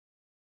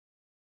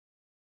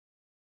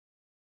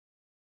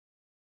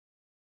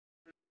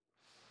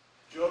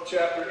Job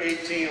chapter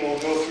 18, we'll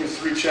go through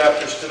 3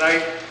 chapters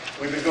tonight.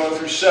 We've been going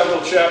through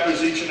several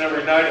chapters each and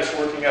every night. It's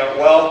working out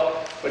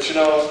well. But you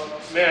know,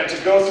 man,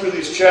 to go through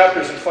these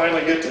chapters and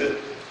finally get to,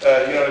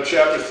 to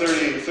chapter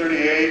 30,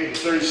 38, and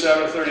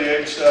 37, 38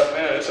 and stuff,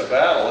 man, it's a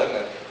battle, isn't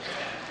it?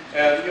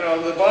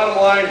 And, the bottom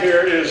line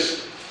here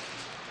is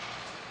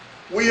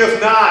we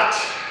have not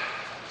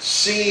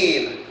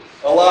seen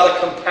a lot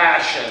of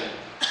compassion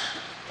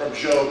from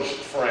Job's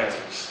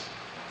friends.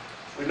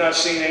 We've not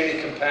seen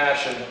any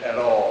compassion at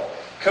all.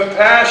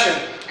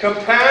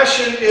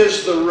 Compassion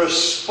is the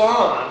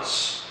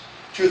response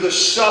to the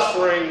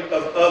suffering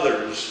of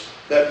others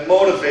that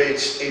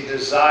motivates a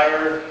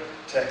desire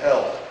to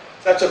help.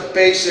 That's a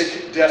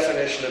basic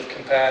definition of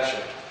compassion.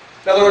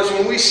 In other words,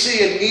 when we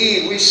see a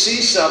need, we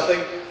see something,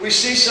 we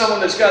see someone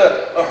that's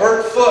got a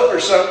hurt foot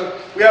or something,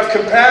 we have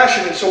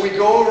compassion, and so we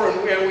go over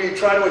and we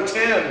try to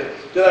attend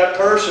to that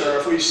person. Or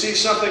if we see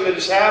something that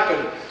has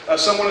happened,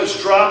 someone has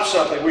dropped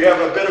something, we have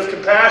a bit of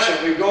compassion.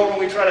 We go over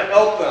and we try to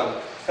help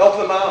them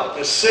out,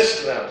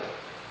 assist them.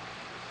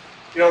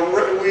 We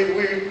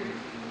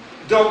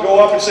don't go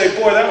up and say,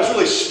 boy, that was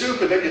really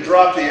stupid that you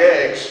dropped the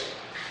eggs.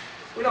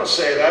 We don't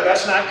say that.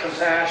 That's not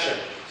compassion.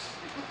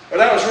 Or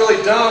that was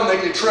really dumb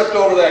that you tripped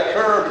over that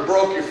curb and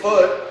broke your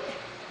foot.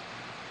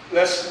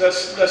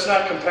 That's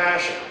not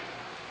compassion.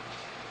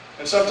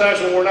 And sometimes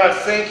when we're not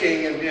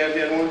thinking and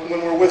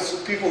when we're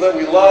with people that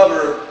we love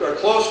or are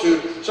close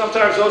to,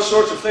 sometimes those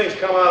sorts of things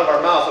come out of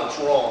our mouth and it's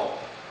wrong.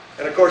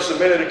 And of course, the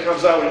minute it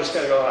comes out, we just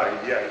kind of go,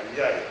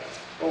 yeah,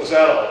 what was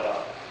that all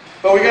about?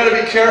 But we got to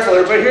be careful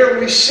here. But here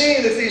we see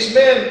that these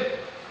men,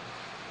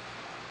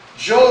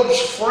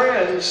 Job's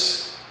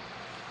friends,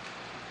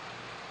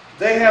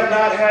 they have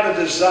not had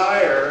a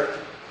desire,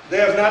 they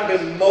have not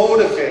been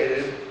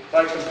motivated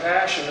by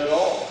compassion at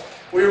all.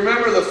 We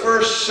remember the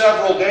first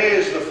several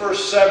days, the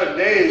first 7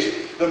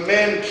 days, the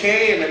men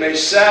came and they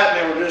sat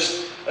and they were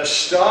just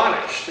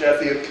astonished at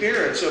the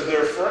appearance of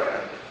their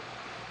friend.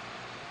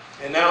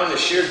 And now in the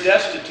sheer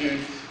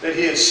destitute that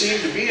he had seemed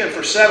to be in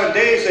for 7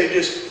 days, they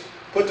just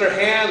put their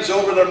hands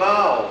over their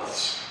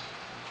mouths.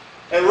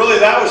 And really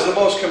that was the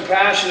most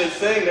compassionate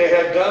thing they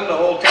had done the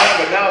whole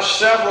time. But now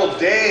several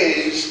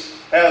days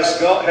have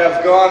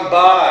gone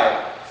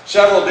by.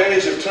 Several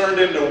days have turned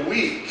into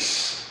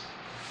weeks.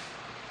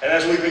 And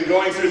as we've been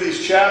going through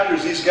these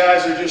chapters, these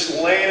guys are just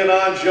laying it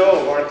on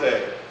Job, aren't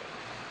they?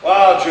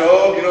 Wow,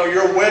 Job,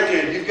 you're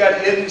wicked. You've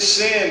got hidden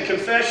sin.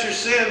 Confess your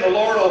sin. The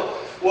Lord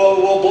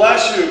will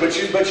bless you.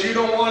 But you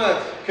don't want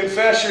to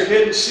confess your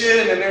hidden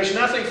sin. And there's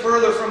nothing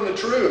further from the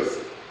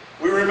truth.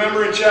 We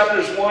remember in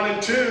chapters 1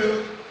 and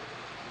 2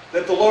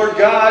 that the Lord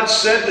God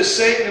said to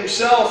Satan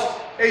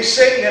himself, "Hey,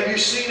 Satan, have you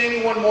seen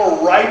anyone more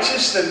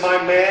righteous than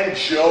my man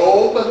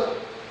Job?"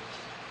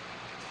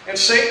 And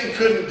Satan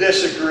couldn't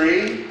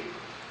disagree.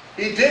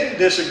 He didn't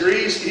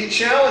disagree. He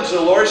challenged the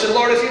Lord. He said,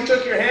 "Lord, if you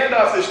took your hand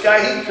off this guy,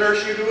 he'd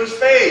curse you to his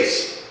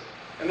face."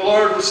 And the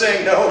Lord was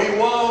saying, "No, he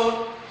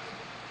won't."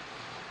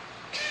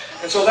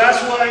 And so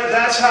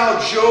that's how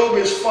Job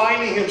is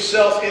finding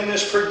himself in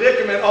this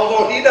predicament,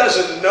 although he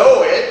doesn't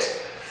know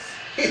it.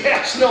 He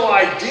has no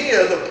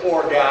idea, the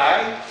poor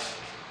guy.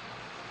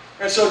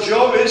 And so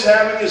Job is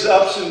having his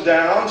ups and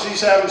downs.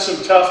 He's having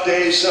some tough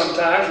days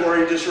sometimes where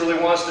he just really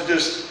wants to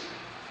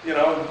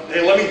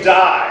hey, let me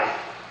die.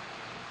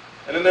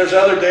 And then there's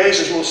other days,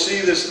 as we'll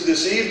see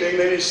this evening,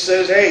 that he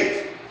says,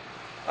 hey,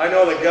 I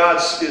know that God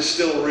is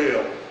still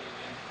real.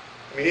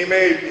 I mean,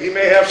 he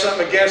may have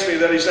something against me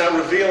that he's not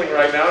revealing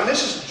right now. And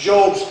this is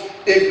Job's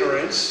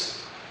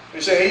ignorance.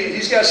 He's saying,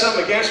 he's got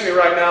something against me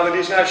right now that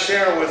he's not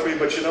sharing with me,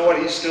 but you know what?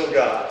 He's still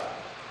God.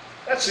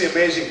 That's the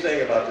amazing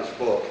thing about this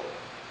book.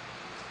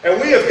 And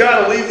we have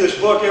got to leave this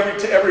book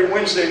every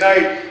Wednesday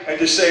night and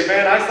just say,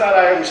 man, I thought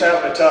I was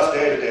having a tough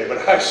day today,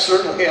 but I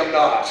certainly am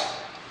not.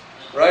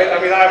 Right?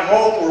 I mean, I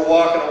hope we're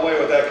walking away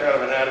with that kind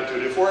of an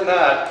attitude. If we're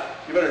not,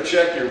 you better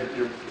check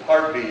your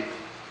heartbeat.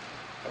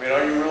 I mean,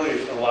 are you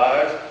really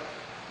alive?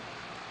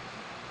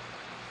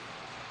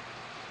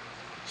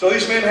 So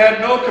these men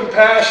had no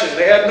compassion.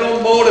 They had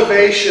no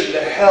motivation to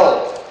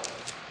help.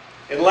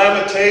 In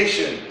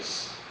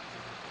Lamentations,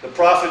 the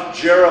prophet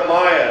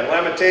Jeremiah, in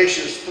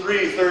Lamentations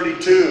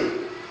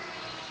 3:32,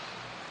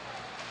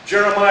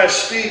 Jeremiah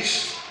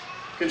speaks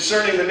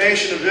concerning the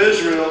nation of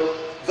Israel.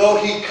 Though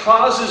he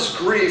causes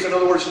grief, in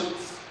other words,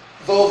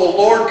 though the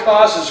Lord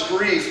causes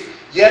grief,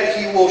 yet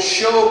he will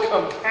show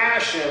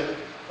compassion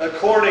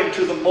according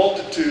to the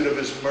multitude of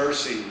his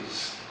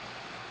mercies.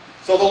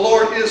 So the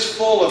Lord is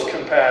full of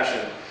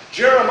compassion.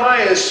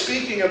 Jeremiah is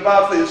speaking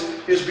about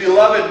his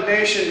beloved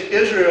nation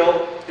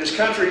Israel, his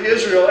country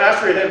Israel,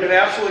 after it had been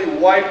absolutely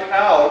wiped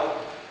out.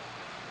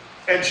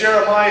 And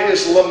Jeremiah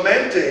is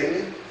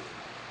lamenting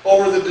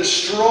over the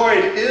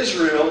destroyed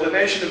Israel, the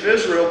nation of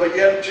Israel, but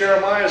yet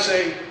Jeremiah is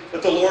saying,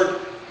 but the Lord,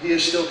 he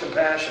is still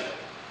compassionate.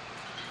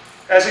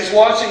 As he's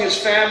watching his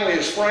family,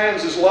 his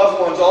friends, his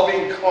loved ones all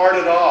being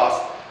carted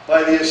off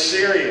by the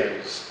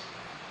Assyrians,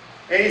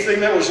 anything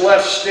that was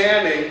left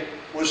standing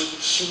was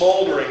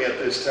smoldering at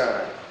this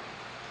time.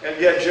 And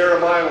yet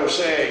Jeremiah was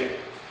saying,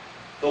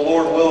 the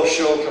Lord will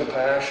show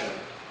compassion.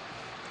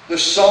 The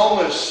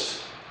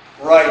psalmist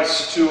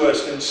writes to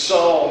us in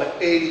Psalm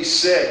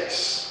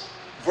 86,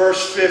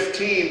 verse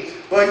 15,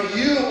 "But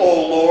you,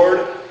 O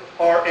Lord,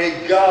 are a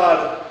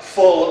God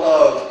full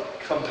of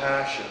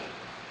compassion."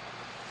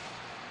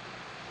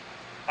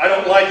 I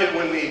don't like it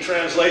when the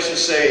translations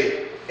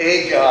say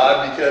 "a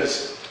God,"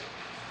 because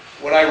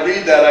when I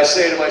read that, I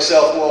say to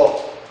myself,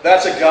 well,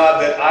 that's a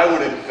God that I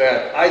would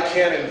invent. I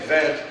can't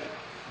invent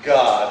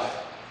God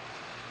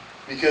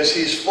because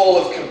He's full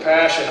of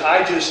compassion.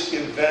 I just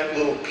invent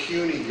little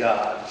puny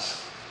gods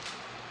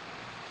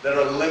that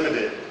are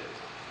limited.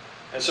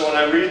 And so when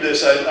I read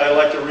this, I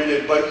like to read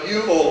it, "But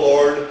you, O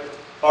Lord,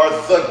 are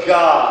the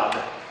God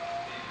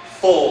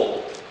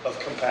full of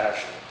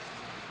compassion."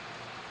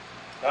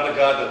 Not a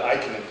God that I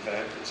can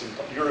invent.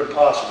 You're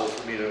impossible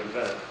for me to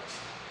invent.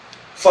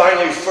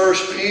 Finally,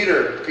 1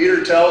 Peter.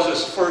 Peter tells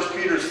us, 1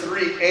 Peter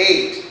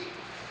 3:8.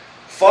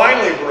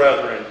 "Finally,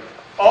 brethren,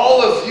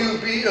 all of you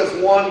be of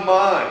one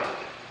mind,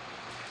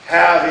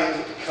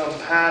 having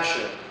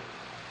compassion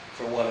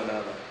for one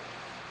another."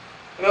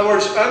 In other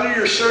words, under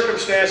your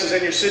circumstances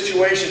and your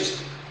situations,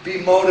 be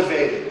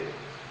motivated.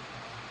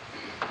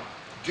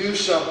 Do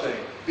something.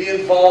 Be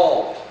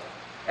involved.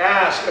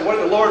 Ask,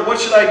 "Lord, what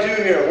should I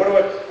do here?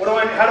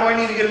 How do I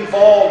need to get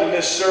involved in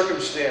this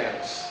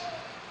circumstance?"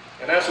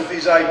 And that's what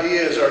these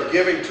ideas are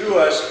giving to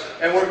us.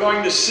 And we're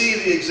going to see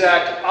the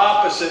exact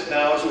opposite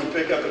now as we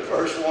pick up at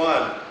verse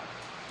 1.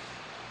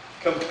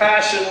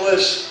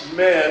 Compassionless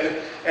men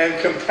and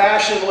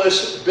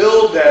compassionless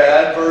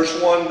Bildad, verse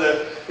 1,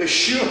 the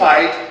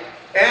Shuhite,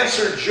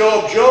 answered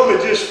Job. Job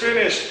had just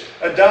finished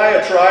a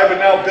diatribe, and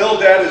now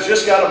Bildad has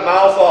just got a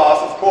mouth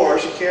off, of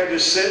course. You can't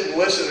just sit and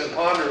listen and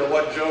ponder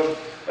to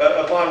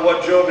upon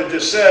what Job had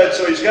just said.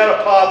 So he's got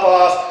to pop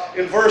off.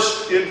 In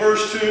verse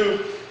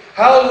 2,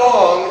 "How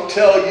long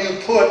till you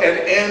put an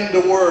end to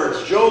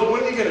words?" Job,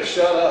 when are you going to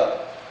shut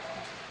up?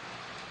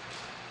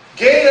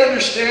 "Gain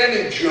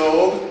understanding,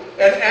 Job,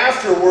 and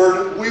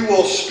afterward we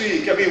will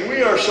speak." I mean,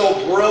 we are so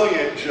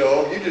brilliant,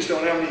 Job, you just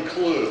don't have any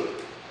clue.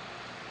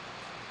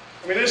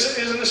 I mean,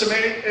 isn't this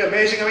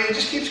amazing? I mean, it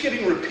just keeps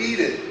getting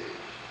repeated,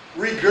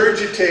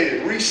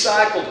 regurgitated,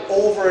 recycled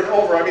over and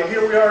over. I mean,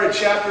 here we are in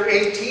chapter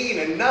 18,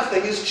 and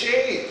nothing has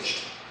changed.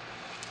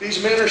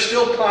 These men are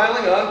still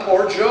piling on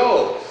poor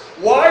Job.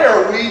 "Why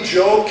are we,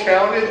 Job,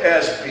 counted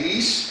as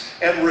beasts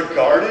and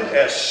regarded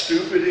as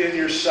stupid in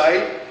your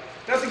sight?"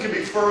 Nothing can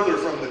be further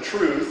from the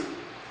truth.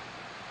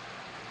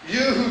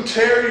 "You who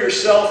tear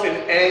yourself in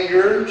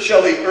anger,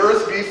 shall the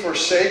earth be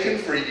forsaken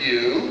for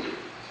you?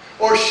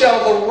 Or shall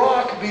the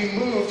rock be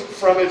moved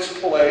from its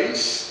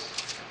place?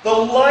 The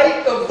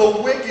light of the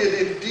wicked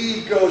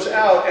indeed goes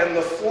out, and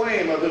the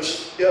flame of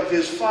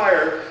his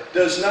fire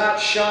does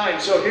not shine."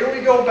 So here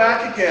we go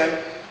back again,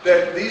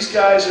 that these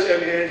guys,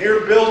 and here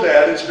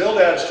Bildad, it's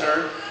Bildad's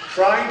turn,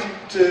 trying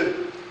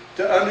to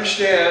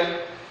understand,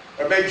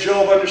 or make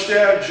Job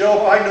understand,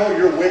 "Job, I know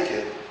you're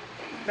wicked."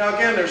 Now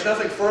again, there's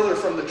nothing further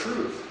from the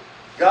truth.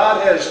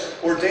 God has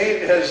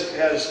ordained,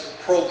 has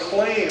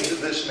proclaimed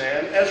this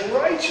man as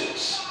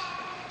righteous.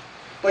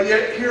 But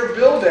yet here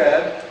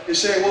Bildad is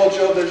saying, "Well,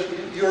 Job,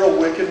 you're a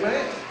wicked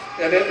man."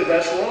 And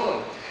that's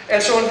wrong.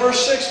 And so in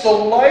verse 6, "The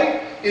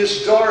light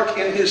is dark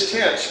in his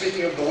tent,"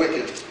 speaking of the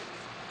wicked,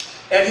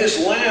 "and his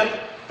lamp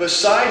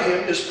beside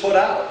him is put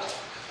out.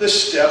 The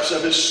steps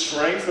of his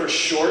strength are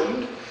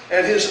shortened,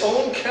 and his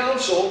own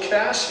counsel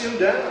casts him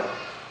down."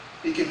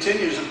 He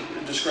continues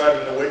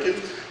describing the wicked.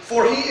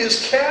 "For he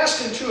is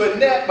cast into a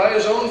net by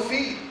his own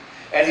feet,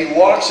 and he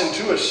walks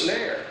into a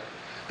snare.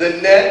 The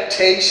net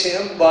takes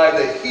him by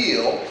the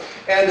heel,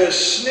 and a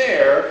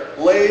snare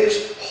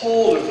lays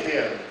hold of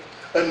him.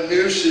 A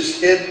noose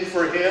is hidden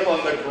for him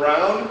on the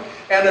ground,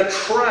 and a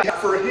trap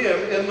for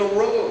him in the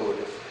road.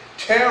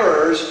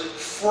 Terrors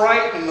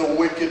frighten the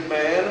wicked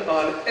man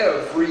on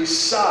every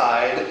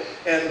side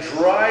and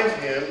drive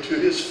him to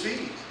his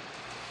feet.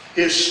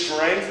 His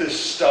strength is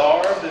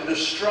starved, and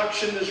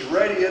destruction is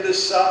ready at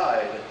his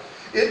side.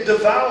 It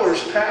devours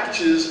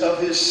patches of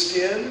his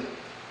skin.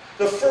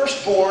 The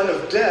firstborn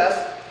of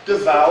death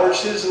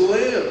devours his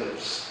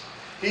limbs.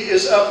 He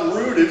is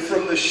uprooted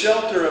from the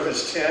shelter of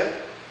his tent,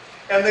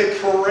 and they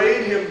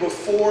parade him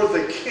before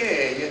the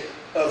king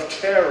of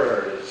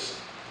terrors.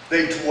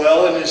 They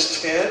dwell in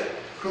his tent,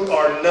 who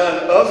are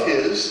none of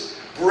his.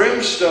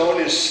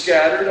 Brimstone is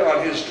scattered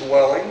on his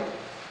dwelling.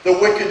 The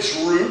wicked's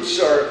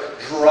roots are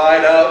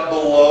dried out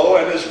below,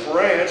 and his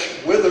branch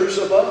withers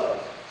above.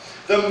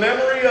 The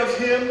memory of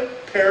him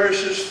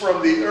perishes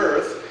from the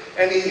earth,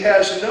 and he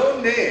has no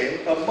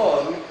name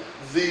among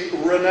the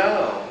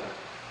renowned.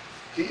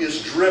 He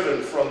is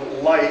driven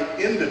from light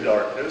into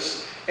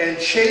darkness and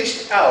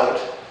chased out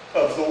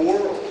of the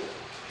world.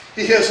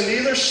 He has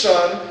neither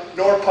son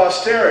nor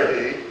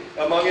posterity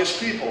among his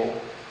people,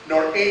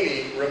 nor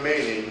any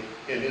remaining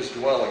in his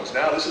dwellings."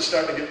 Now this is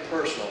starting to get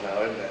personal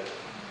now, isn't it?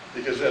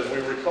 Because as we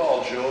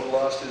recall, Job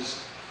lost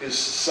his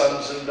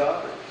sons and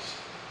daughters.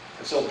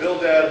 And so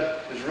Bildad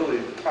is really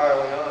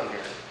piling on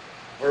here.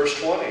 Verse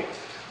 20.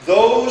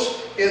 "Those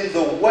in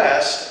the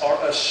west are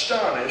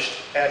astonished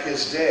at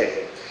his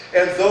day,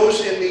 and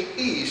those in the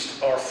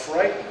east are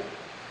frightened.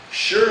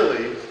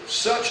 Surely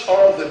such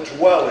are the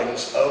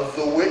dwellings of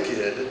the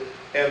wicked,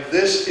 and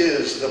this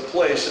is the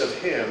place of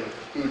him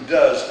who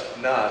does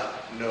not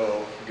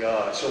know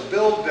God. So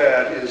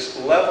Bildad is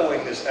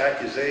leveling this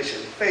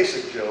accusation. Face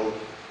it, Job,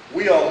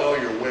 we all know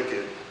you're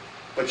wicked,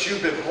 but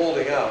you've been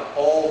holding out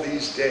all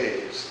these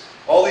days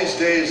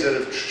that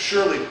have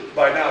surely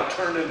by now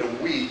turned into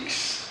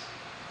weeks.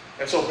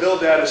 And so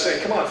Bildad is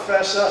saying, come on,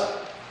 fess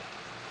up.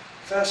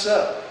 Fess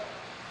up.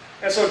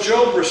 And so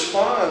Job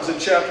responds in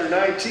chapter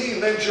 19.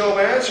 Then Job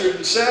answered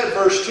and said,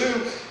 verse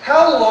 2,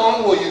 how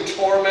long will you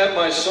torment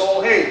my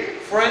soul? Hey,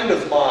 friend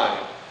of mine,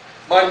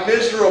 my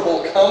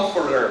miserable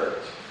comforter,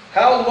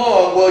 how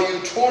long will you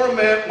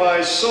torment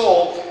my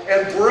soul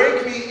and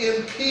break me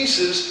in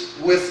pieces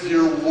with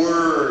your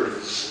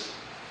words?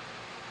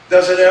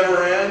 Does it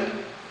ever end?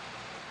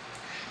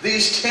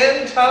 These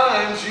 10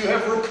 times you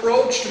have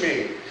reproached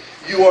me.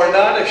 You are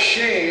not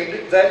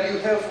ashamed that you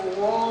have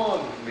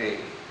wronged me.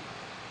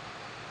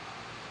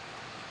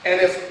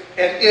 And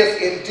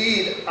if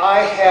indeed I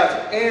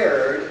have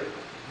erred,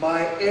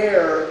 my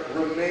error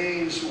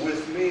remains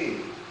with me.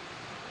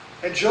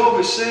 And Job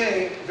is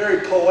saying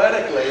very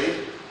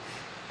poetically,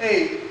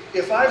 hey,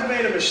 if I've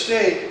made a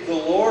mistake, the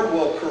Lord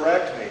will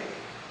correct me.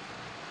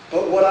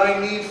 But what I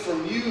need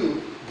from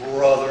you,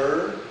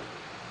 brother,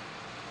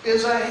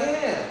 is a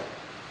hand,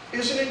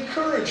 is an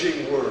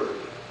encouraging word.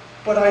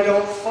 But I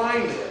don't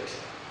find it.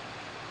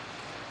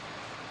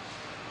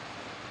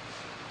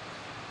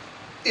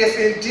 If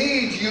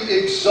indeed you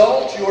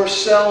exalt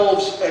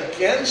yourselves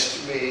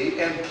against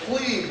me and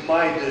plead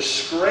my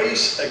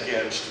disgrace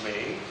against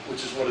me,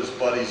 which is what his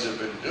buddies have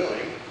been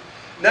doing,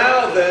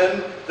 now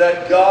then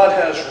that God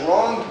has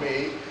wronged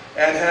me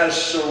and has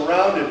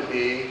surrounded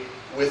me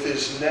with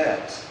his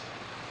net.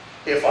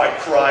 If I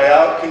cry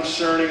out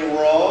concerning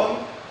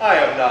wrong, I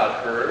am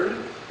not heard.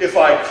 If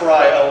I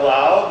cry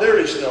aloud, there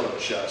is no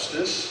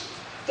justice.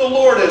 The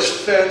Lord has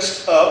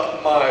fenced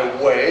up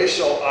my way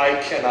so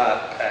I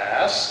cannot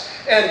pass.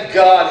 And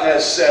God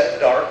has set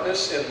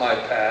darkness in my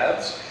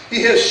paths.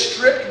 He has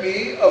stripped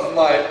me of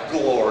my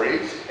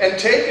glory and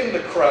taken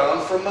the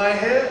crown from my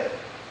head.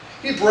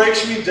 He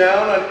breaks me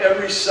down on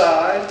every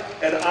side,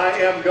 and I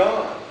am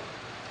gone.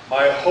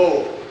 My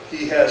hope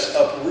he has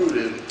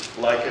uprooted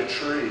like a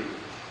tree.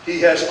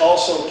 He has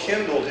also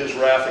kindled his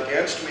wrath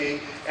against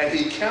me, and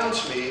he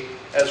counts me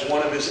as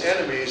one of his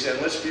enemies. And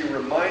let's be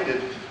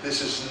reminded,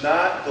 this is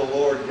not the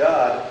Lord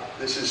God,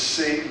 this is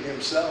Satan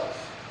himself.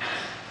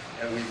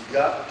 And we've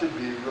got to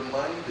be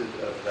reminded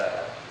of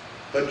that.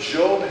 But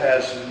Job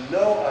has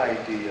no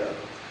idea.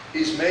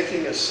 He's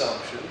making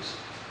assumptions.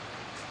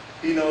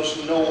 He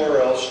knows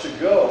nowhere else to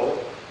go.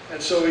 And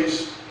so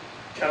he's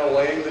kind of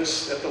laying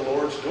this at the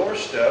Lord's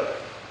doorstep.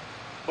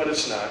 But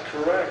it's not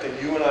correct.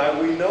 And you and I,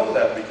 we know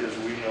that because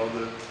we know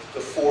the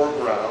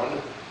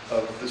foreground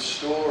of the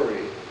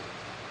story.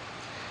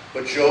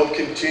 But Job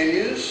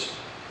continues.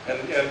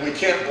 And we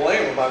can't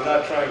blame him. I'm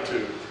not trying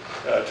to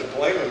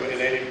blame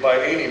him by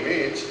any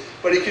means.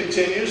 But he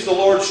continues, the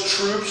Lord's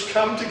troops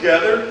come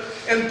together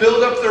and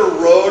build up their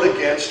road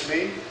against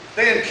me.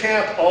 They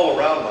encamp all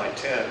around my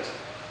tent.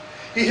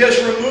 He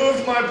has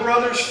removed my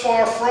brothers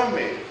far from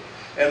me,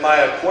 and my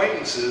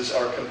acquaintances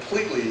are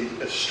completely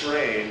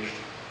estranged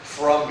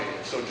from me.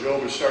 So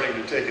Job is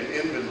starting to take an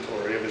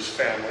inventory of his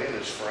family and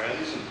his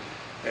friends,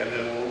 and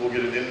then we'll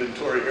get an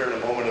inventory here in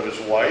a moment of his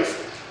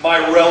wife. My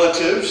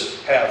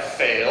relatives have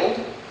failed.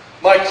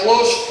 My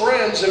close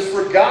friends have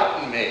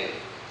forgotten me.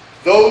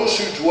 Those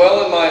who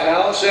dwell in my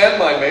house and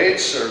my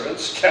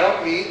maidservants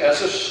count me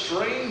as a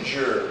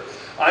stranger.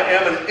 I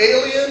am an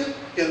alien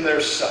in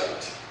their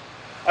sight.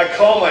 I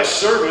call my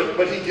servant,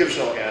 but he gives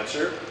no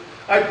answer.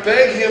 I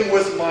beg him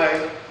with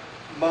my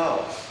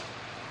mouth.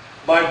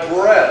 My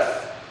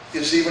breath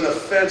is even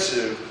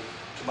offensive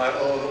to my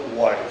own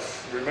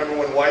wife. Remember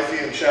when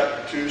wifey in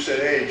chapter 2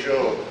 said, hey,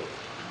 Job,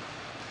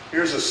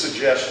 here's a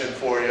suggestion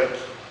for you.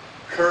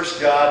 Curse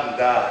God and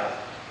die.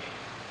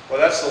 Well,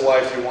 that's the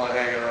wife you want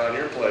hanging around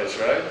your place,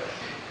 right?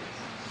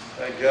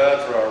 Thank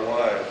God for our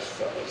wives,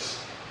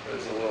 fellas.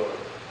 Praise the Lord.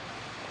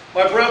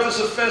 My breath is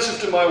offensive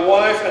to my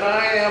wife, and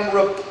I am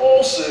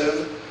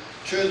repulsive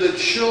to the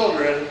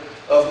children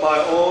of my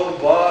own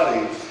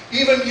body.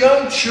 Even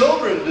young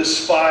children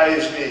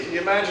despise me. Can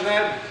you imagine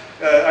that?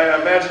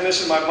 I imagine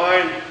this in my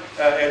mind,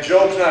 and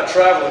Job's not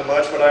traveling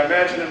much, but I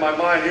imagine in my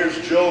mind,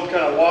 here's Job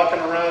kind of walking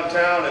around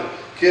town, and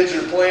kids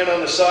are playing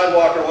on the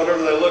sidewalk or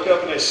whatever. They look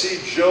up and they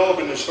see Job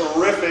in this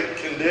horrific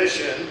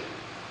condition.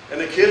 And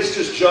the kids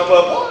just jump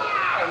up,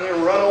 and they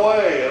run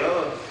away, you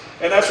know.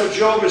 And that's what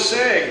Job is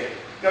saying.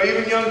 Now,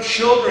 even young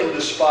children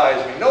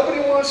despise me. Nobody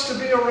wants to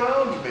be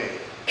around me.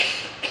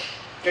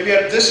 And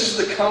yet, this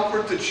is the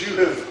comfort that you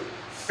have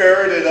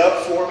ferreted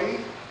up for me.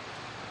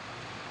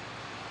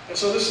 And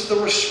so this is the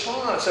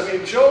response. I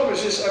mean, Job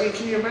is just,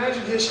 can you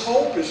imagine his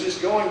hope is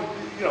just going,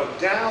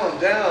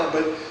 down, down.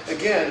 But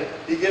again,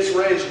 he gets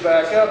raised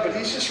back up, but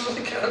he's just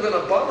really kind of in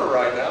a bummer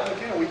right now.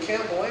 Again, we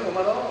can't blame him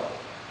at all.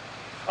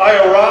 I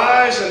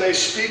arise and they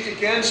speak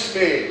against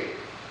me.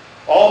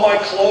 All my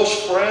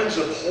close friends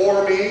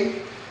abhor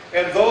me,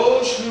 and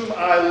those whom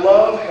I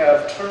love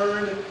have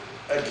turned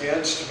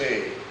against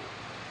me.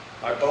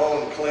 My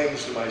bone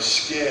clings to my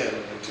skin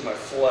and to my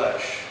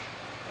flesh,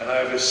 and I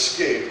have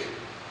escaped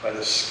by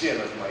the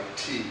skin of my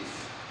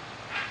teeth.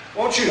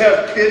 Won't you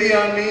have pity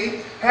on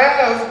me?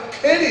 Have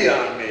pity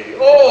on me,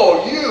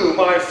 oh, you,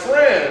 my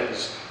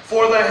friends,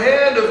 for the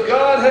hand of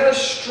God has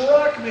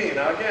struck me.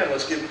 Now again,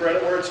 let's give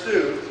credit where it's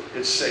due.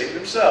 It's Satan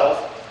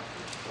himself.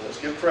 Let's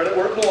give credit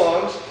where it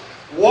belongs.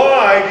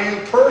 Why do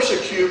you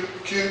persecute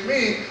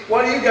me?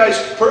 Why do you guys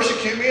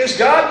persecute me as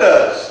God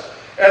does,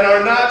 and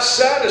are not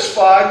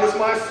satisfied with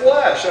my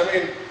flesh? I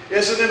mean,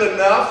 isn't it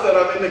enough that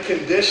I'm in the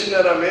condition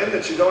that I'm in,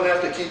 that you don't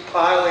have to keep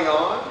piling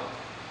on?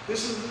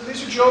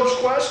 These are Job's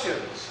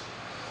questions.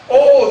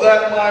 Oh,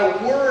 that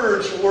my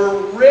words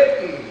were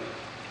written.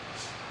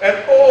 And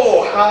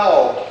oh,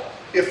 how,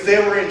 if they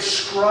were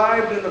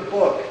inscribed in a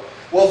book.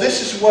 Well,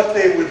 this is what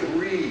they would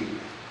read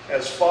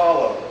as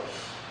follows.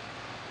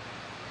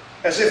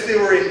 As if they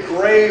were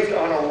engraved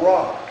on a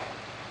rock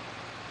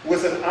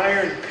with an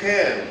iron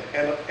pen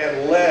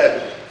and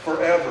lead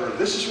forever.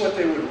 This is what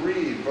they would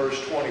read,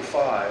 verse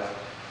 25.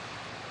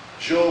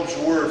 Job's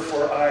word,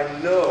 for I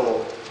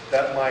know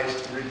that my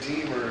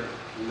Redeemer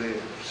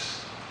lives.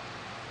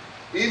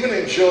 Even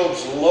in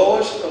Job's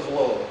lowest of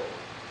low,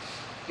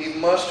 he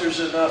musters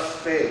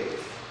enough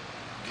faith,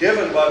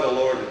 given by the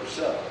Lord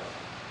himself.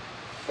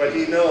 But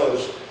he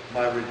knows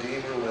my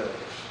Redeemer lives.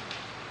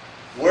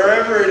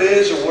 Wherever it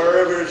is, or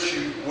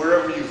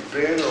wherever you've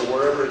been, or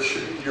wherever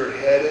you're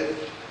headed,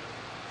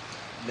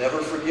 never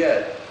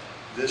forget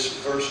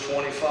this verse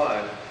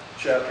 25,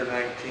 chapter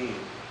 19.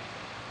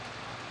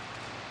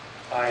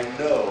 I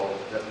know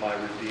that my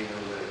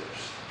Redeemer lives.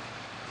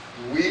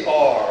 We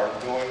are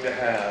going to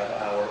have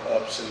our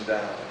ups and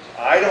downs.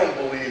 I don't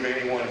believe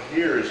anyone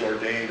here is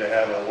ordained to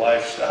have a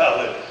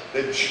lifestyle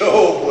that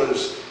Job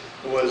was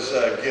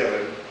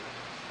given.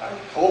 I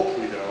hope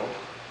we don't.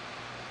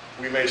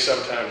 We may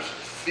sometimes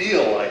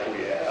feel like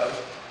we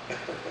have.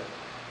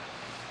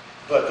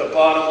 But the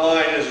bottom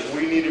line is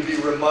we need to be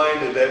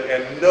reminded that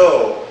and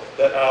know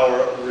that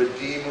our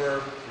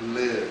Redeemer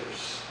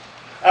lives.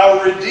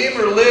 Our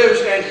Redeemer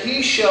lives, and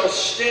he shall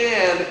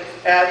stand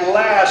at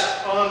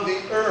last on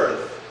the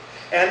earth.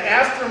 And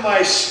after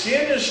my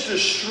skin is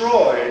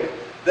destroyed,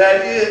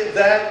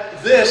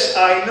 this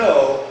I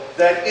know,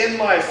 that in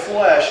my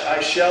flesh I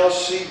shall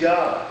see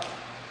God,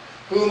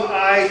 whom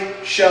I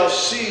shall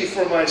see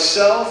for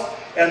myself,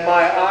 and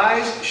my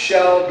eyes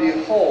shall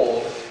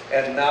behold,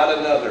 and not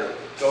another.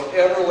 Don't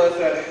ever let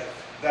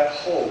that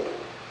hope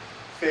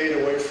fade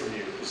away from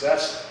you,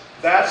 because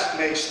that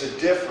makes the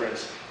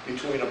difference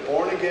between a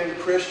born-again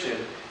Christian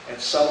and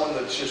someone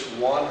that's just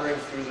wandering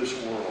through this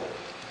world,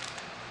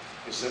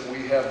 is that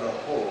we have the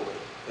hope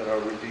that our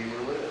Redeemer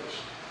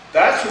lives.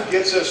 That's what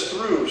gets us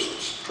through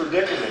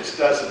predicaments,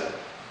 doesn't it?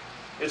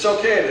 It's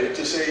okay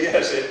to say,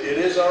 yes, it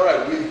is all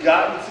right. We've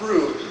gotten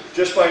through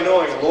just by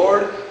knowing,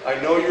 Lord, I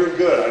know you're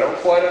good. I don't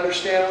quite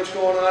understand what's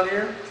going on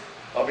here.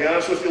 I'll be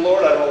honest with you,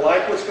 Lord, I don't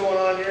like what's going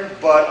on here,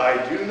 but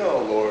I do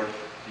know, Lord,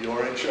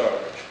 you're in charge.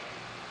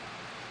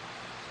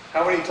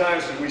 How many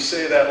times did we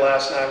say that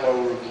last night while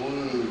we were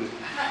glued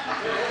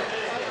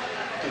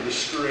to the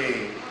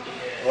screen?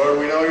 Lord,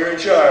 we know you're in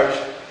charge,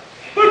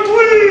 but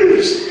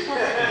please!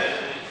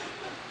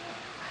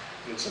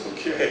 It's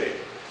okay.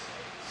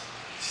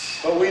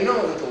 But we know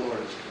that the Lord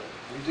is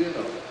good. We do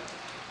know that.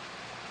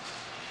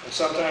 And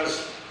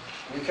sometimes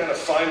we kind of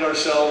find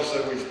ourselves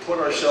that we've put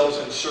ourselves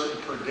in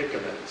certain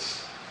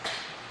predicaments.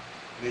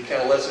 And he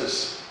kind of lets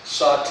us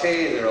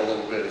saute there a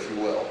little bit, if you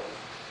will.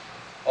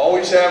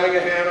 Always having a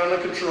hand on the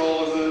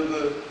control of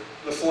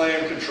the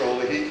flame control,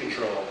 the heat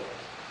control.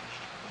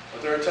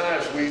 But there are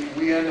times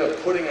we end up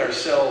putting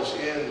ourselves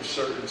in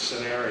certain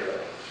scenarios.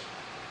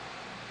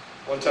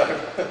 One time,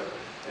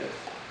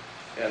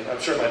 and I'm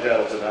sure my dad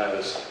will deny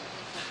this,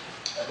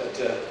 but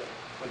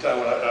one time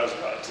when I was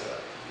about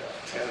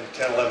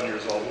 10, 11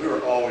 years old, we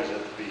were always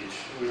at the beach.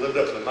 We lived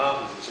up in the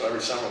mountains, and so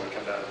every summer we'd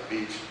come down to the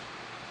beach,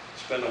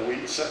 spend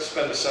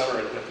the summer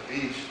at the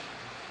beach.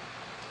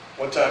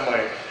 One time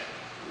my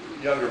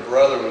younger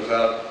brother was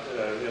out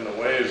in the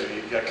waves, and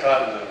he got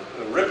caught in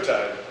the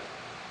riptide.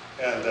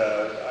 And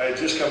I had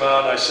just come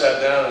out, and I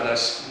sat down, and I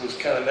was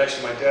kind of next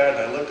to my dad,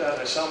 and I looked out,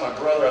 and I saw my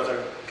brother out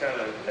there kind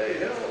of, hey,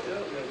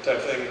 type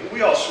thing.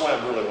 We all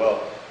swam really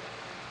well.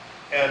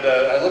 And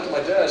I looked at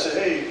my dad, I said,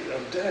 hey,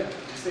 Dad, do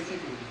you think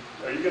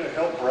are you going to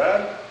help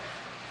Brad?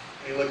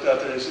 And he looked out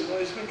there, and he said, well,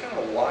 he's been kind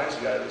of a wise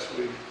guy this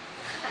week.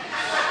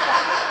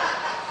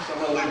 So I'm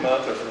going to leave him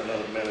out there for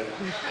another minute.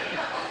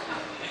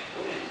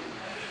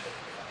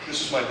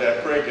 This is my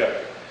dad, great guy.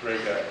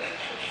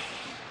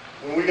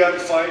 When we got in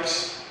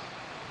fights,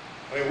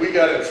 and we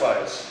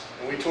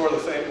tore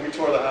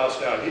the house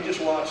down. He just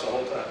watched the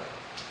whole time.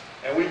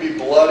 And we'd be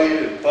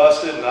bloodied and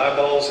busted and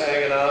eyeballs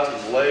hanging out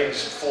and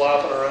legs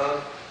flopping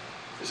around.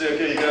 He said,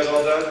 okay, you guys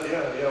all done?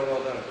 Yeah, we're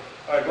all done.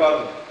 All right, go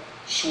out and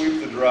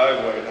sweep the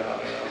driveway now,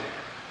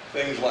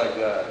 things like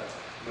that.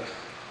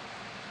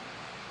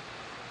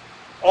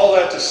 All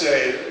that to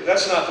say,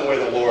 that's not the way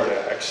the Lord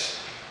acts.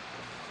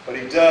 But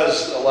he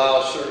does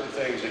allow certain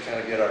things to kind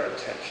of get our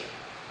attention.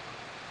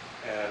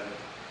 And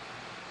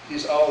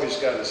he's always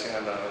got his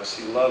hand on us.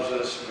 He loves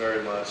us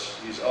very much.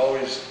 He's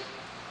always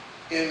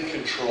in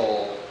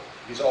control.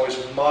 He's always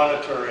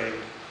monitoring.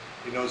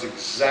 He knows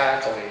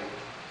exactly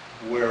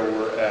where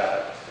we're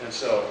at. And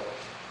so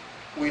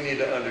we need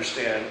to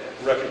understand,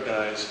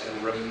 recognize,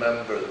 and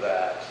remember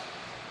that.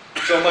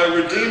 So my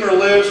Redeemer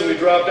lives, and we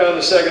drop down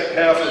the second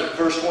half of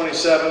verse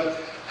 27.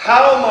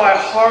 How my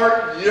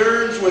heart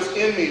yearns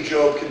within me,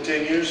 Job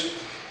continues.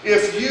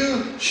 If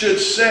you should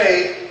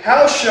say,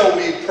 how shall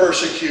we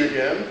persecute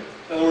him?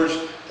 In other words,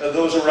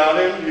 those around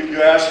him,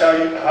 you ask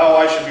how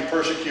I should be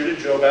persecuted,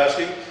 Job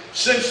asking.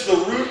 Since the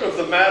root of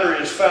the matter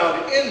is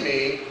found in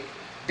me,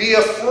 be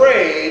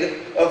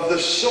afraid of the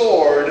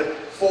sword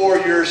for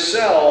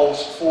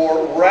yourselves,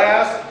 for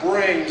wrath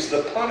brings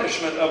the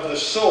punishment of the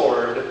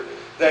sword,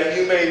 that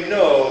you may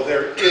know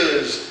there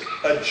is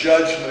a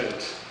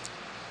judgment.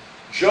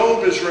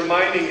 Job is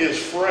reminding his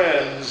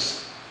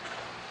friends,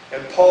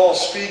 and Paul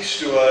speaks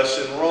to us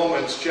in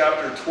Romans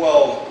chapter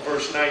 12,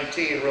 verse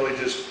 19, really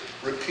just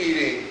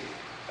repeating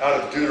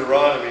out of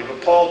Deuteronomy.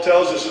 But Paul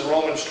tells us in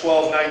Romans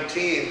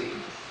 12:19,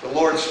 the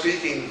Lord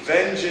speaking,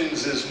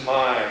 vengeance is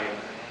mine.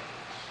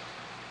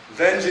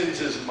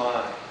 Vengeance is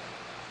mine.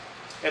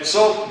 And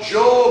so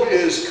Job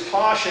is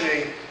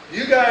cautioning,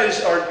 you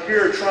guys are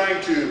here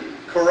trying to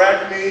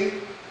correct me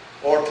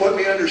or put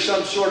me under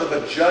some sort of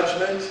a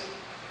judgment.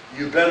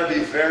 You better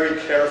be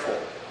very careful.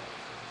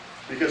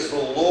 Because the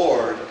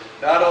Lord,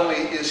 not only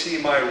is he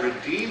my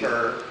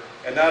Redeemer,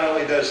 and not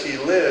only does he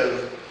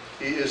live,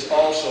 he is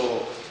also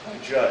my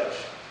judge.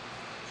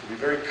 So be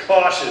very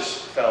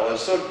cautious,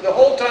 fellas. So the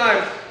whole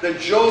time that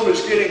Job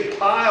is getting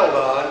piled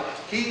on,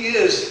 he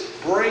is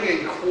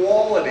bringing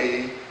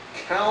quality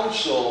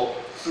counsel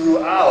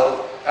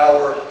throughout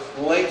our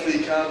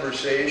lengthy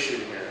conversation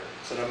here.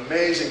 It's an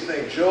amazing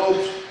thing.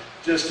 Job's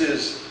just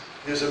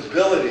his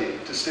ability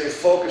to stay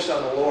focused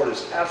on the Lord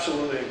is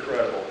absolutely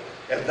incredible.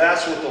 And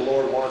that's what the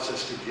Lord wants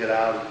us to get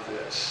out of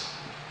this.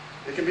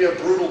 It can be a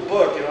brutal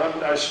book. You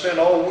know, I spend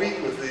all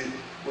week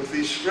with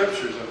these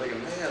scriptures. I'm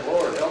thinking, man,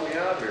 Lord, help me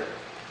out here.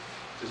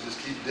 Just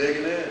keep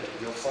digging in.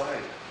 You'll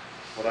find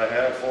what I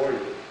have for you.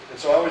 And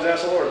so I always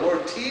ask the Lord,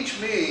 Lord, teach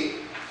me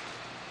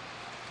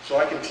so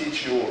I can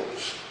teach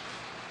yours.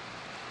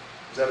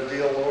 Is that a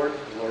deal, Lord?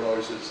 The Lord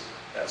always says,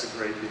 that's a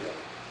great deal.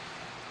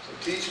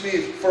 So teach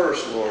me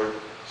first, Lord,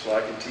 so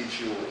I can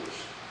teach yours.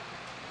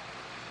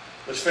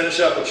 Let's finish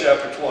up with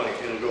chapter 20.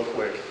 It'll go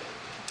quick.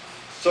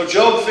 So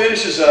Job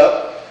finishes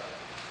up.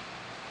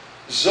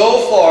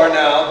 Zophar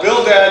now,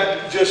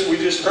 Bildad, we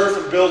just heard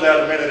from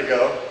Bildad a minute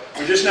ago.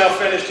 We just now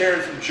finished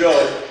hearing from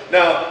Job.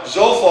 Now,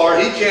 Zophar,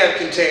 he can't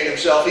contain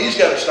himself. He's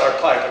got to start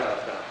piping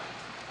up now.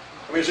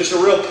 I mean, it's just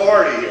a real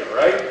party here,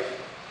 right?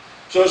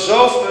 So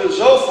Zophar,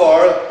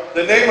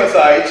 the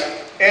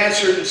Naamathite,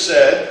 answered and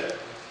said,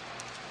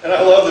 and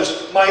I love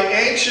this, my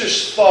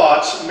anxious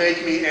thoughts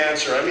make me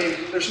answer. I mean,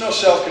 there's no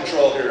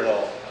self-control here at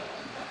all.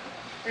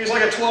 He's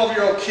like a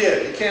 12-year-old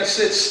kid. He can't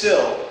sit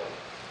still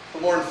for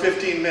more than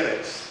 15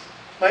 minutes.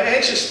 My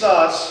anxious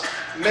thoughts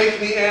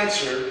make me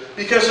answer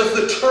because of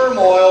the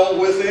turmoil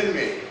within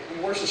me. I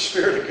mean, where's the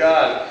Spirit of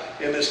God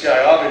in this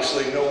guy?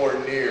 Obviously nowhere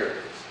near.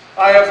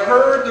 I have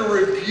heard the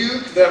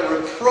rebuke that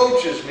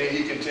reproaches me,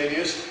 he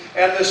continues,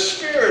 and the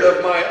spirit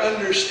of my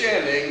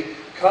understanding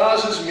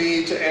causes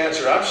me to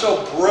answer. I'm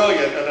so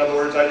brilliant, in other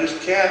words, I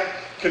just can't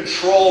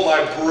control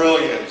my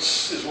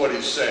brilliance, is what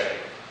he's saying.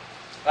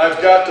 I've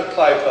got to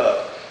pipe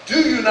up. Do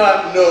you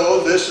not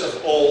know this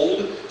of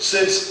old,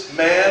 since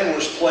man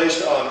was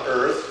placed on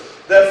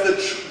earth, that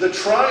the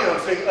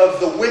triumphing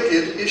of the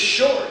wicked is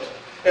short,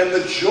 and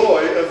the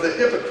joy of the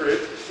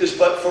hypocrite is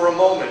but for a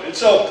moment? And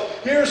so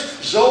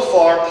here's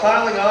Zophar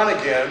piling on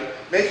again,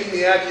 making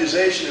the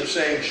accusation of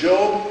saying,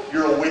 Job,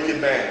 you're a wicked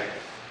man.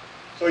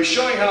 So he's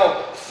showing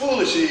how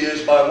foolish he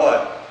is by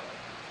what?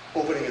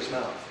 Opening his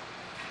mouth.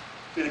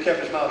 If he'd have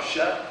kept his mouth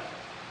shut,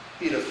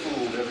 he'd have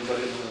fooled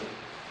everybody in the room.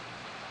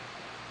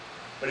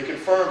 But he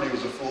confirmed he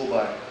was a fool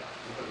by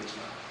opening his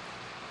mouth.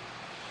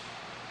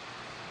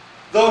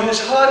 Though his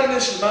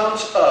haughtiness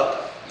mounts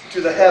up to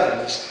the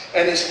heavens,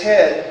 and his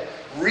head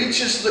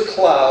reaches the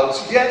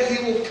clouds, yet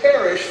he will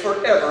perish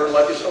forever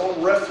like his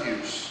own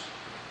refuse.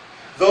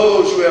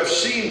 Those who have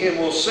seen him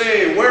will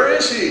say, where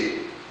is he?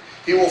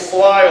 He will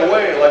fly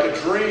away like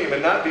a dream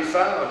and not be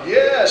found.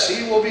 Yes,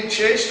 he will be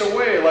chased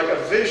away like a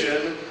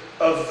vision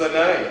of the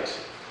night.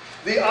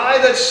 The eye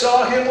that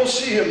saw him will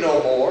see him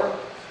no more,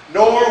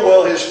 nor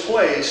will his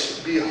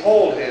place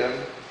behold him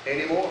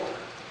anymore.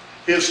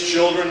 His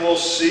children will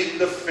seek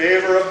the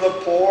favor of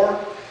the poor,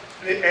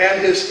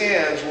 and his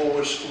hands will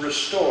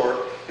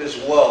restore his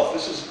wealth.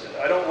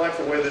 I don't like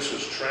the way this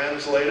was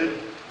translated.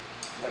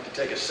 I'd like to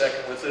take a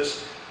second with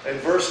this. In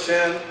verse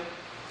 10,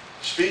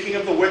 speaking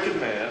of the wicked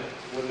man,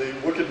 when the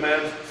wicked man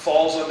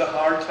falls into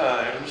hard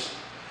times,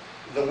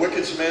 the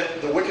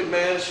wicked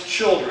man's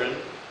children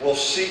will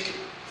seek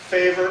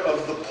favor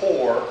of the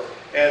poor,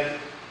 and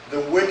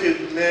the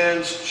wicked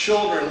man's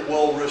children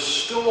will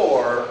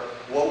restore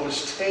what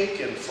was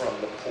taken from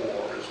the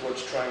poor, is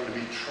what's trying to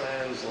be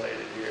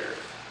translated here.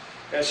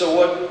 And so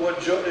what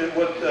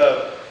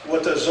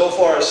the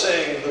Zophar is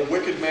saying, the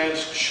wicked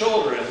man's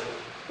children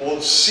will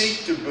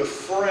seek to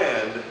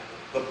befriend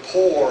the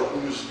poor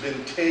who's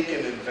been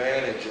taken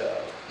advantage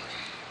of.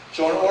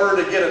 So in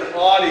order to get an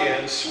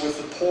audience with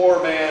the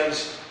poor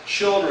man's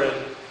children,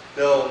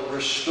 they'll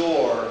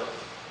restore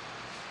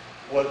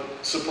what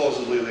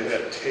supposedly they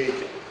had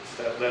taken.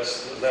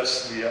 That's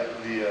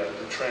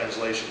the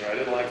translation here. I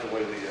didn't like the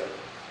way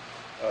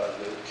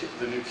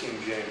the New King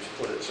James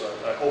put it, so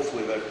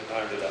hopefully that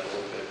timed it out a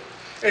little bit.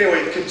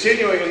 Anyway,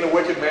 continuing in the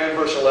wicked man,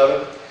 verse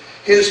 11,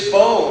 his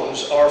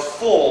bones are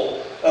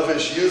full of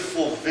his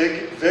youthful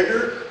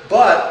vigor,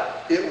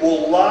 but it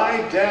will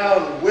lie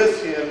down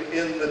with him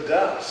in the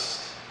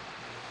dust.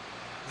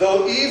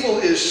 Though evil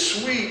is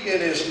sweet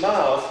in his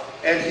mouth,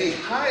 and he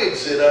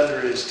hides it under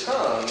his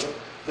tongue,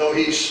 though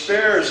he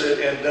spares it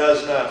and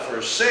does not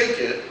forsake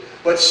it,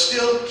 but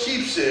still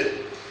keeps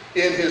it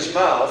in his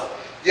mouth,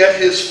 yet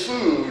his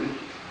food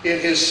in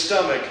his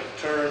stomach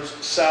turns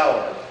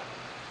sour.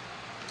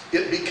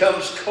 It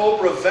becomes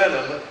cobra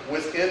venom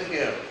within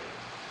him.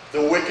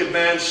 The wicked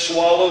man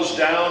swallows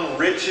down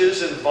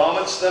riches and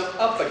vomits them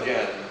up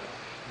again.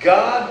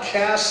 God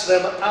casts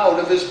them out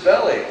of his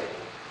belly.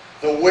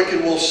 The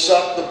wicked will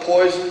suck the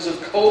poisons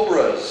of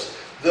cobras.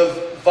 The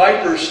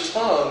viper's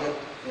tongue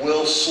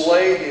will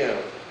slay him.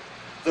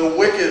 The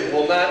wicked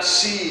will not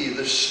see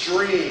the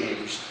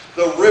streams,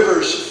 the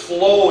rivers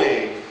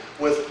flowing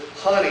with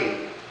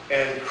honey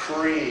and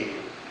cream.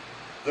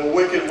 The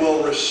wicked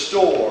will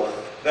restore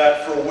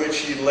that for which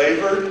he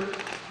labored,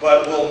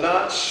 but will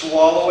not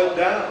swallow it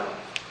down.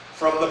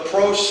 From the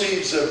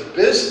proceeds of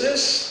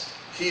business,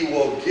 he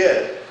will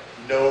get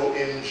no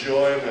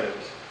enjoyment.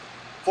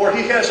 For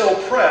he has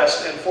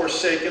oppressed and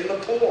forsaken the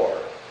poor.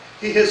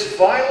 He has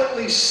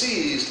violently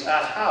seized a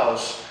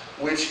house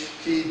which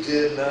he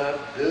did not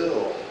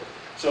build.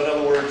 So in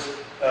other words,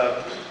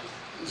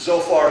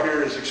 Zophar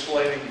here is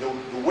explaining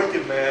the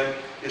wicked man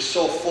is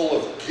so full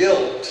of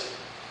guilt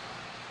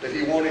that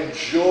he won't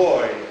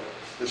enjoy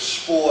the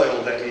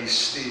spoil that he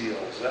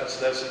steals. That's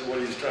what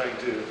he's trying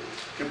to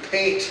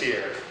paint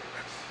here.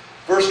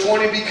 Verse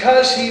 20,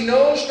 because he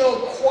knows no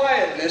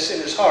quietness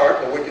in his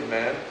heart, the wicked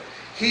man,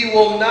 he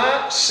will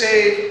not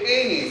save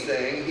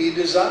anything he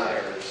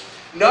desires.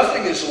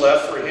 Nothing is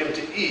left for him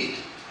to eat.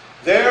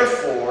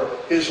 Therefore,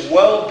 his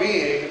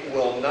well-being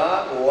will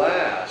not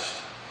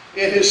last.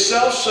 In his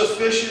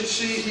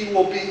self-sufficiency, he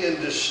will be in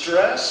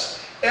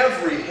distress.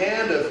 Every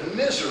hand of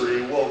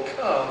misery will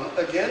come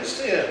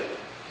against him.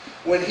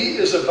 When he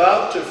is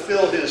about to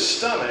fill his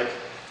stomach,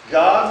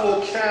 God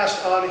will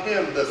cast on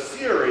him the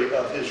fury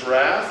of his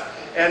wrath,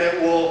 and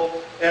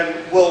will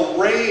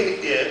rain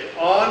it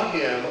on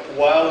him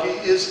while he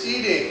is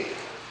eating.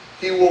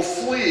 He will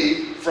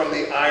flee from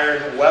the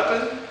iron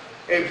weapon.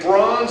 A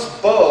bronze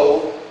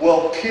bow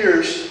will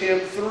pierce him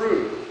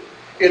through.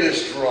 It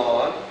is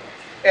drawn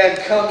and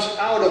comes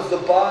out of the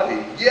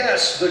body.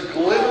 Yes, the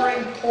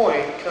glittering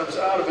point comes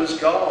out of his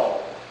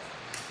gall.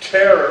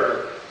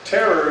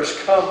 Terrors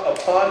come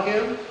upon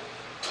him.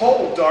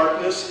 Total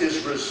darkness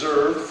is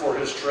reserved for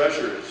his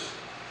treasures.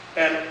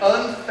 An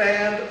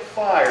unfanned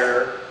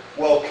fire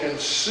will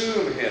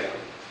consume him.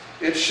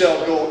 It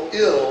shall go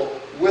ill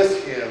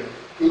with him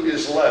who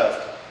is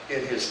left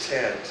in his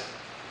tent.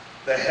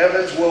 The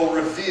heavens will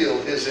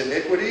reveal his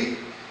iniquity,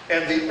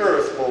 and the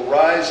earth will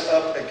rise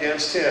up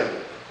against him.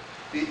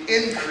 The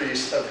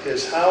increase of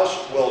his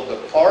house will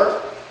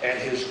depart, and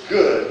his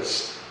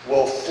goods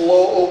will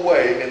flow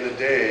away in the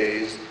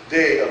day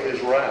of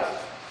his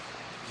wrath.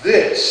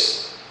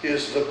 This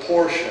is the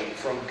portion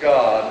from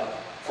God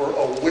for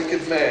a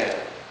wicked man,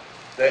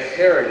 the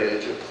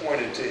heritage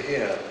appointed to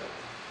him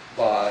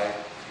by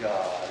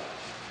God.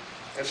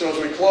 And so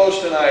as we close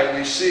tonight,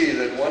 we see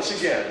that once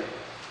again,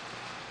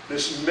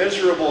 this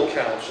miserable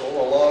council,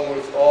 along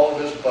with all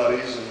of his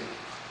buddies, and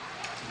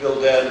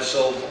Bildad and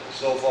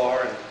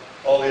Zophar, and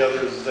all the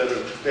others that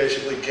are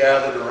basically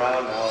gathered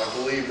around now, I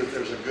believe that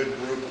there's a good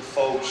group of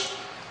folks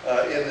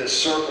in this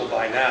circle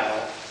by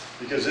now,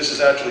 because this is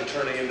actually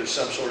turning into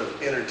some sort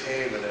of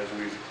entertainment, as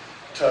we've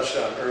touched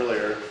on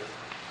earlier.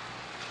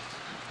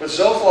 But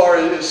Zophar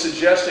is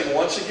suggesting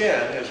once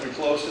again, as we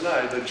close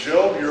tonight, that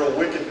Job, you're a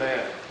wicked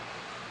man.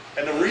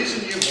 And the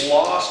reason you've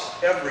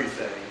lost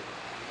everything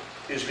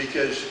is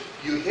because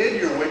you hid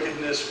your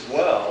wickedness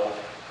well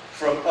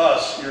from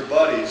us, your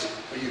buddies,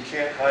 but you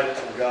can't hide it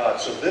from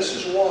God. So this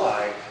is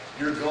why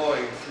you're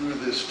going through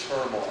this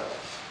turmoil.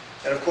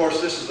 And of course,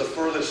 this is the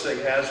furthest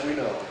thing, as we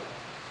know,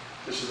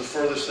 this is the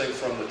furthest thing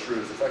from the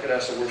truth. If I could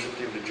ask the worship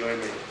team to join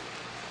me.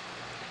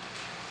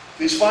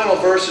 These final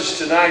verses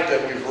tonight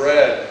that we've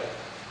read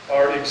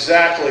are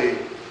exactly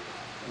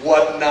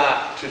what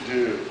not to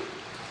do.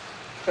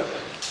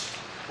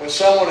 When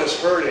someone is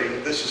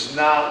hurting, this is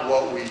not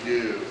what we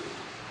do.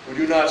 We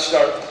do not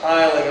start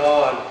piling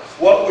on.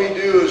 What we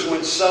do is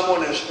when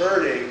someone is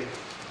hurting,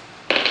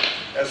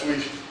 as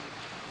we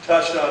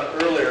touched on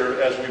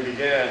earlier as we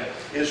began,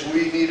 is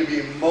we need to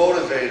be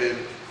motivated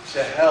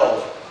to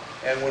help.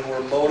 And when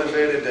we're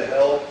motivated to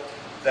help,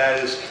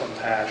 that is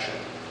compassion.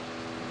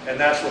 And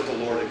that's what the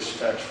Lord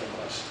expects from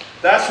us.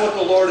 That's what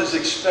the Lord is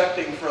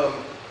expecting from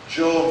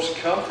Job's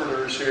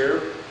comforters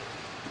here,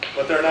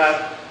 but they're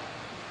not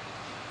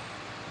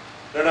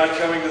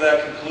coming to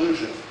that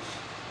conclusion.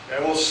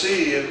 And we'll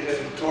see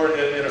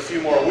in a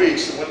few more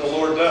weeks that when the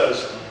Lord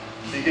does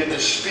begin to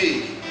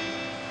speak,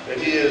 that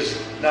He is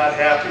not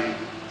happy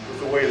with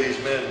the way these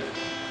men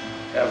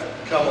have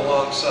come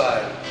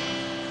alongside.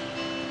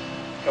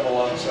 Come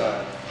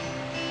alongside.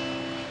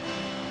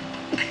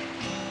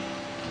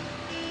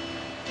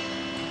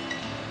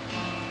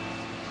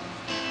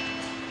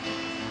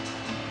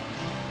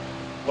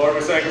 Lord,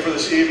 we thank You for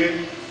this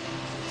evening.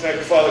 Thank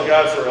You, Father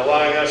God, for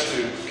allowing us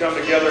to come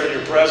together in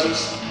Your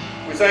presence.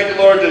 We thank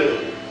You, Lord,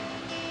 to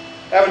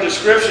have a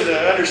description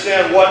to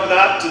understand what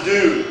not to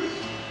do.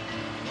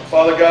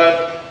 Father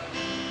God,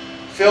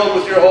 filled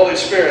with Your Holy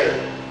Spirit,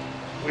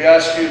 we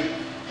ask You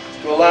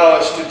to allow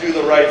us to do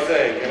the right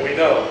thing. And we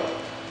know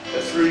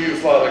that through You,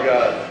 Father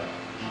God,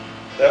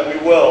 that we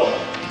will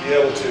be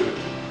able to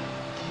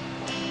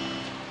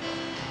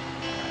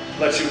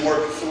let You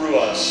work through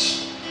us.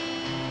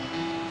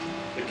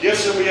 The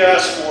gifts that we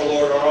ask for,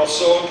 Lord, are all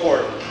so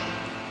important.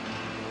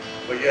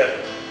 But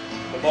yet,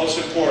 the most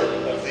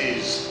important of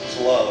these is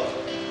love.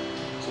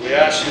 So we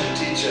ask You to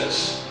teach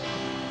us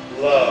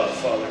love,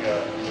 Father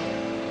God.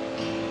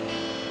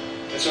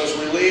 And so as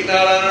we lean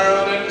not on our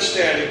own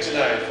understanding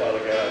tonight, Father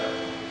God,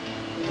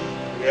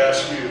 we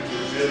ask You to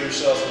reveal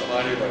Yourself in a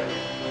mighty way.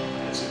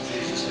 And it's in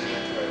Jesus' name I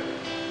pray.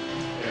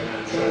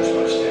 Amen. Church,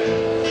 let's stand.